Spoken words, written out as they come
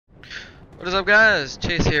What is up, guys?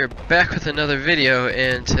 Chase here, back with another video,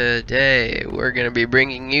 and today we're gonna be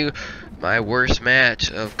bringing you my worst match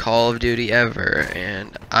of Call of Duty ever.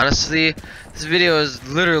 And honestly, this video is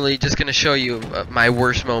literally just gonna show you my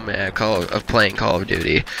worst moment of playing Call of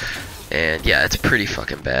Duty. And yeah, it's pretty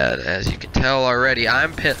fucking bad, as you can tell already.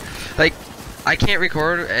 I'm like, I can't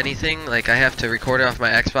record anything. Like, I have to record it off my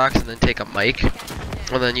Xbox and then take a mic,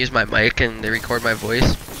 and then use my mic and they record my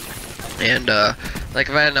voice. And like,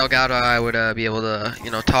 if I had an Elgato, I would be able to,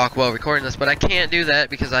 you know, talk while recording this, but I can't do that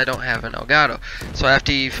because I don't have an Elgato. So I have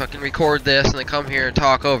to fucking record this and then come here and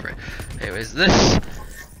talk over it. Anyways, this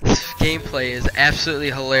gameplay is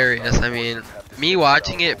absolutely hilarious. I mean, me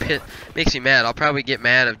watching it makes me mad. I'll probably get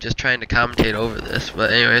mad of just trying to commentate over this,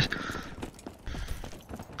 but anyways.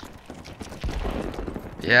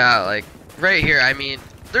 Yeah, like, right here, I mean,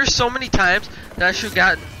 there's so many times that I should have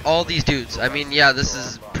gotten all these dudes. I mean, yeah, this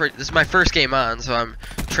is my first game on, so I'm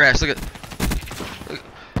trash. Look,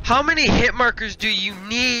 how many hit markers do you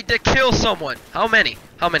need to kill someone? How many?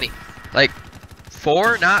 How many? Like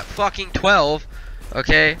 4, not fucking 12.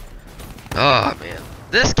 Okay. Oh man,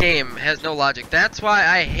 this game has no logic. That's why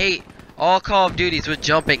I hate all Call of Duties with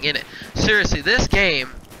jumping in it. Seriously, this game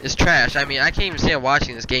is trash. I mean, I can't even stand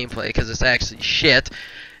watching this gameplay because it's actually shit.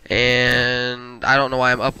 And I don't know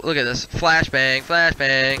why I'm up. Look at this. Flashbang,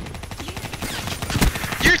 flashbang.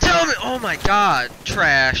 You're telling me, oh my god,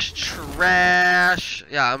 trash, trash.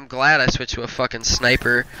 Yeah, I'm glad I switched to a fucking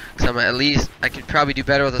sniper, because I'm at least, I could probably do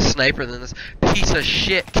better with a sniper than this piece of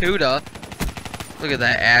shit Kuda. Look at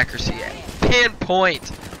that accuracy.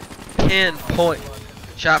 Pinpoint. Pinpoint.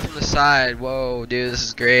 Shot from the side. Whoa, dude, this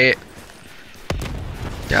is great.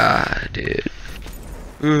 God, dude.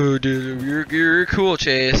 Ooh, dude, you're cool,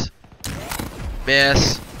 Chase.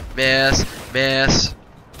 Miss, miss, miss.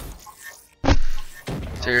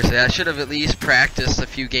 Seriously, I should have at least practiced a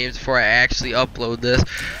few games before I actually upload this,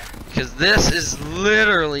 because this is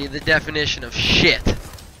literally the definition of shit.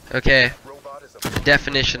 Okay, the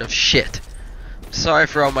definition of shit. Sorry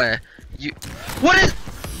for all my What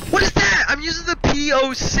is that? I'm using the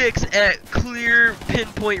P06 at clear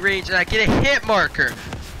pinpoint range, and I get a hit marker.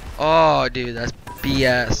 Oh, dude, that's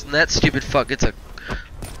BS. And that stupid fuck gets a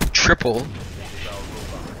triple.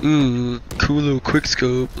 Ooh, cool little quick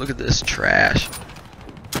scope. Look at this trash.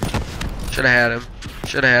 Should have had him.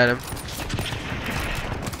 Should have had him.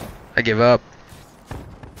 I give up.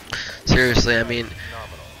 Seriously, I mean,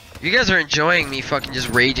 if you guys are enjoying me fucking just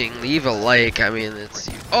raging, leave a like. I mean, it's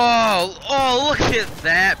oh, look at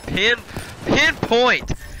that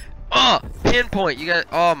pinpoint. Oh, pinpoint. You got,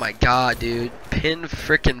 oh my god, dude. Pin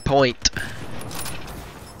frickin' point.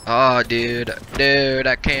 Oh, dude,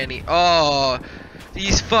 I can't eat. Oh,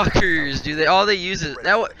 these fuckers, dude. All they use is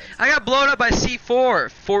that. I got blown up by C4.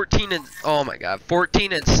 14 and, oh my god,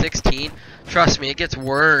 14 and 16. Trust me, it gets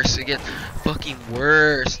worse. It gets fucking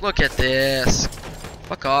worse. Look at this.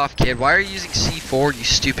 Fuck off, kid. Why are you using C4, you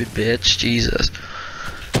stupid bitch? Jesus.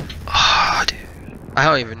 Oh, dude. I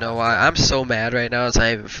don't even know why. I'm so mad right now. It's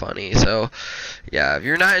not even funny. So, yeah, if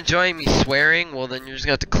you're not enjoying me swearing, well, then you're just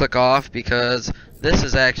gonna have to click off, because this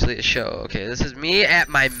is actually a show. Okay, this is me at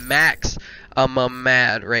my max. I'm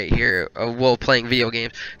mad right here while playing video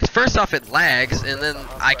games. Because first off, it lags, and then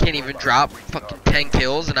I can't even drop fucking 10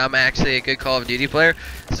 kills, and I'm actually a good Call of Duty player.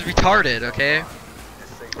 This is retarded, okay?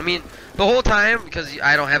 I mean, the whole time, because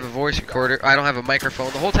I don't have a voice recorder, I don't have a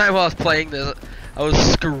microphone, the whole time while I was playing this, I was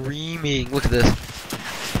screaming. Look at this.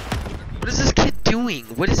 What is this kid doing?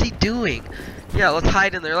 What is he doing? Yeah, let's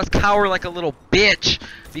hide in there. Let's cower like a little bitch,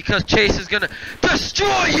 because Chase is gonna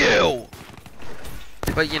destroy you!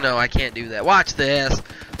 But, you know, I can't do that. Watch this.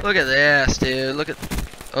 Look at this, dude. Look at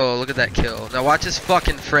that kill. Now watch his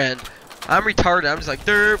fucking friend. I'm retarded. I'm just like,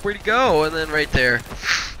 derp, where'd he go? And then right there.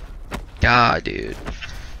 God, dude.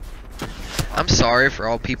 I'm sorry for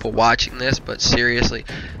all people watching this, but seriously,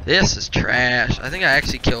 this is trash. I think I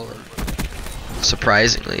actually killed him,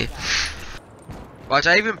 surprisingly. Watch,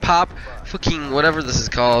 I even pop fucking whatever this is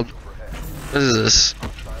called. What is this?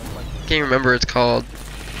 Can't remember what it's called.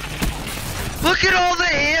 Look at all the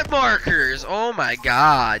hit markers! Oh my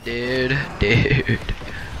god, dude. Dude.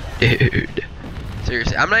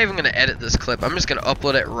 Seriously, I'm not even gonna edit this clip. I'm just gonna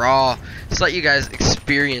upload it raw. Just let you guys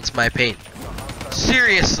experience my pain.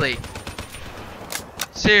 Seriously.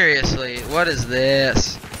 Seriously, what is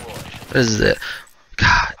this? What is it?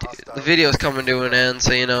 God, dude. The video's coming to an end,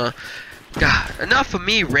 so, you know. God, enough of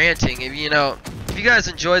me ranting. If you guys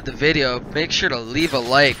enjoyed the video, make sure to leave a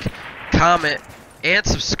like, comment, and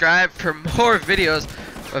subscribe for more videos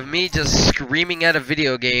of me just screaming at a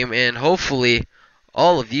video game. And hopefully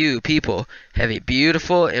all of you people have a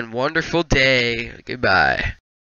beautiful and wonderful day. Goodbye.